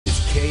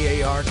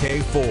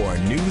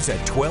KARK4 News at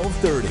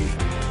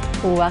 12:30.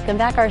 Welcome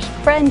back. Our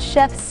friend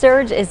Chef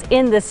Serge is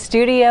in the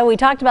studio. We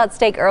talked about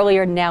steak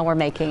earlier. Now we're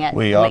making it.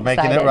 We are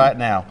making it right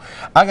now.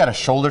 I got a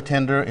shoulder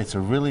tender. It's a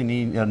really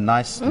neat,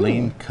 nice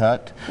lean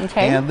cut.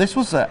 Okay. And this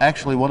was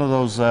actually one of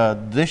those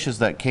dishes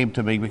that came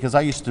to me because I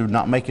used to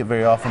not make it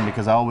very often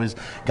because I always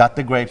got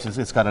the grapes.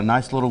 It's got a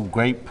nice little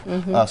grape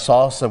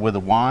sauce with the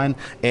wine.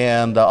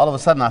 And all of a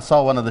sudden I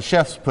saw one of the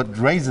chefs put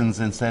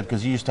raisins instead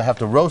because you used to have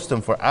to roast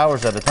them for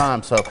hours at a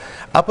time. So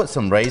I put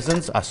some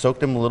raisins. I soaked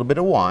them in a little bit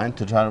of wine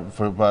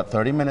for about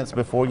 30 minutes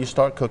before you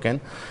start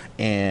cooking,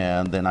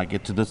 and then I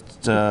get to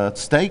the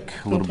steak,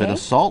 a little bit of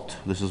salt.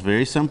 This is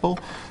very simple.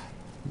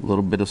 A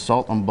little bit of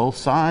salt on both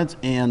sides,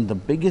 and the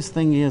biggest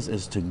thing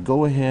is to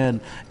go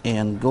ahead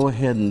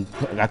and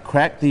I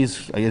crack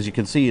these. As you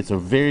can see, it's a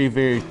very,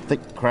 very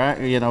thick crack,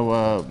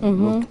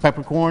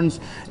 peppercorns,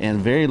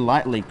 and very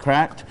lightly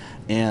cracked.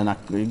 And I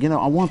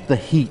want the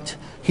heat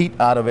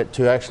out of it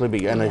to actually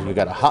be. And you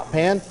got a hot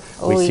pan.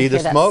 We see the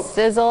smoke.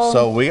 Sizzle.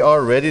 So we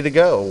are ready to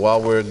go.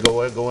 While we're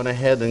going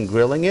ahead and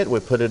grilling it, we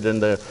put it in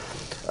the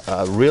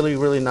really,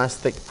 really nice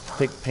thick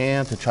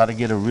pan to try to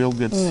get a real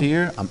good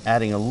sear. I'm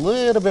adding a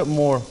little bit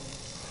more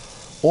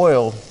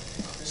oil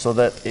so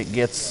that it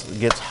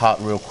gets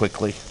hot real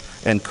quickly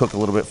and cook a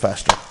little bit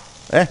faster.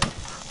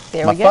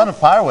 There My fun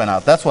fire went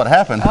out. That's what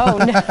happened. Oh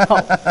no!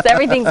 So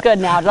everything's good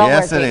now. It's all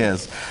yes, working. it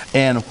is.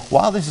 And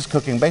while this is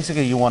cooking,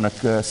 basically you want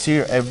to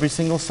sear every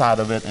single side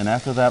of it, and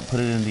after that, put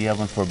it in the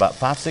oven for about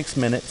 5-6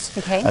 minutes.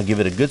 Okay. Give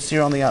it a good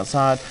sear on the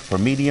outside for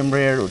medium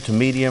rare to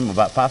medium,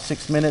 about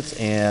 5-6 minutes,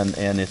 and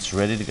it's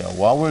ready to go.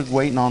 While we're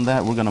waiting on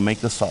that, we're going to make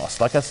the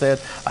sauce. Like I said,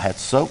 I had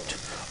soaked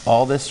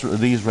all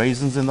these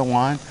raisins in the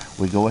wine.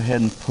 We go ahead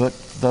and put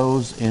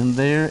those in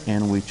there,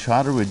 and we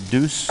try to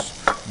reduce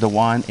the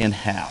wine in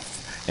half.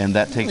 And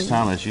that takes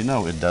time, as you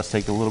know. It does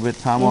take a little bit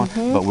of time on,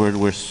 but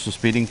we're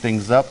speeding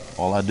things up.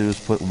 All I do is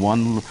put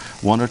one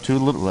or two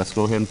little. Let's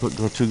go ahead and put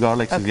 2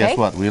 garlics. And guess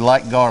what? We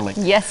like garlic.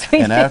 Yes, we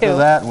do. And after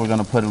that, we're going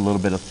to put a little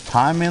bit of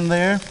thyme in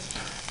there,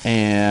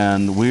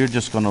 and we're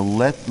just going to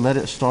let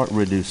it start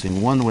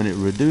reducing. When it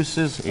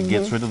reduces, it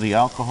gets rid of the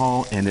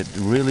alcohol, and it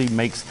really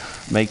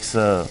makes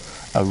a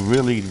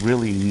really,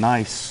 really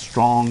nice,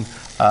 strong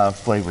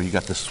flavor. You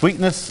got the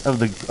sweetness of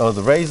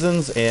the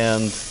raisins,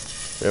 and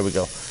there we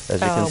go. As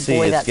you can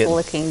see, that's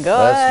looking good.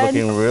 That's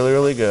looking really,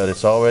 really good.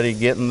 It's already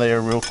getting there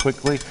real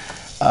quickly.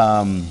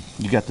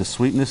 You got the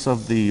sweetness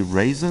of the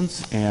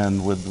raisins,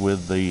 and with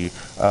the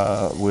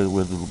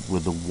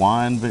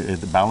wine,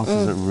 it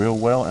balances it real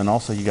well. And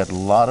also, you got a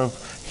lot of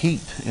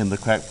heat in the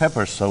cracked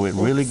pepper, so it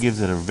really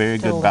gives it a very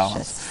good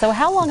balance. So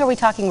how long are we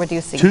talking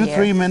reducing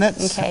 2-3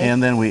 minutes, okay.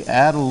 And then we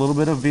add a little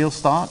bit of veal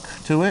stock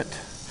to it.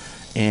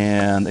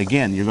 And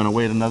again, you're going to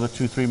wait another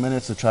 2-3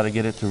 minutes to try to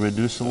get it to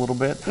reduce a little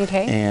bit.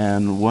 Okay.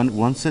 And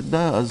once it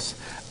does,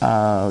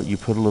 you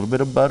put a little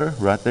bit of butter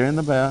right there in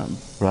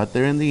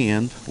the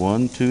end,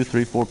 1, 2,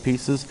 3, 4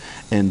 pieces,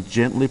 and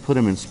gently put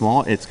them in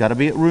small. It's got to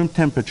be at room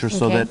temperature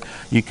so that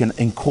you can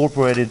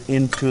incorporate it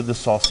into the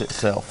sauce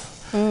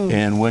itself.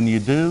 And when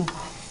you do,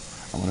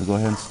 I'm going to go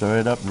ahead and stir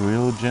it up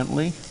real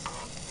gently.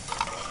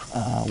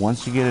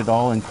 Once you get it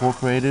all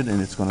incorporated, and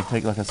it's going to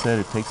take, like I said,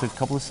 it takes a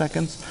couple of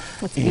seconds.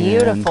 It's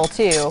beautiful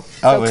too. So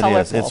it colorful.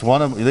 is. It's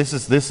one of this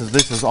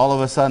is all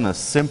of a sudden a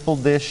simple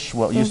dish.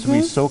 What used to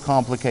be so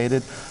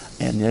complicated,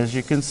 and as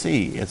you can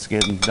see, it's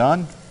getting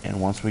done. And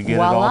once we get it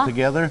all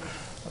together,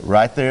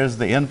 right there's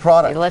the end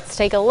product. Let's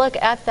take a look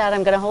at that.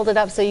 I'm going to hold it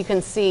up so you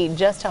can see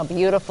just how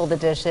beautiful the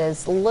dish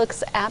is.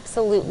 Looks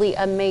absolutely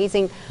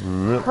amazing.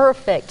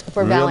 Perfect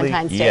for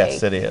Valentine's Day.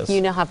 Yes, it is.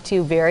 You now have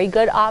 2 very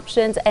good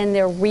options, and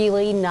they're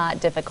really not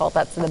difficult.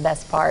 That's the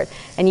best part.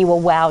 And you will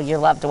wow your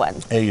loved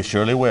ones. Hey, you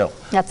surely will.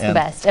 That's the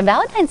best. And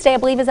Valentine's Day, I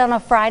believe, is on a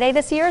Friday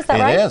this year. Is that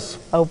right? It is.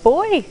 Oh,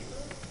 boy.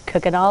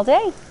 Cooking all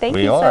day. Thank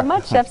you so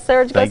much, Chef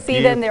Serge. Go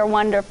see them. They're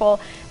wonderful.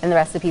 And the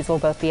recipes will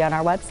both be on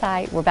our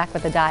website. We're back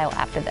with the dial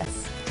after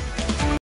this.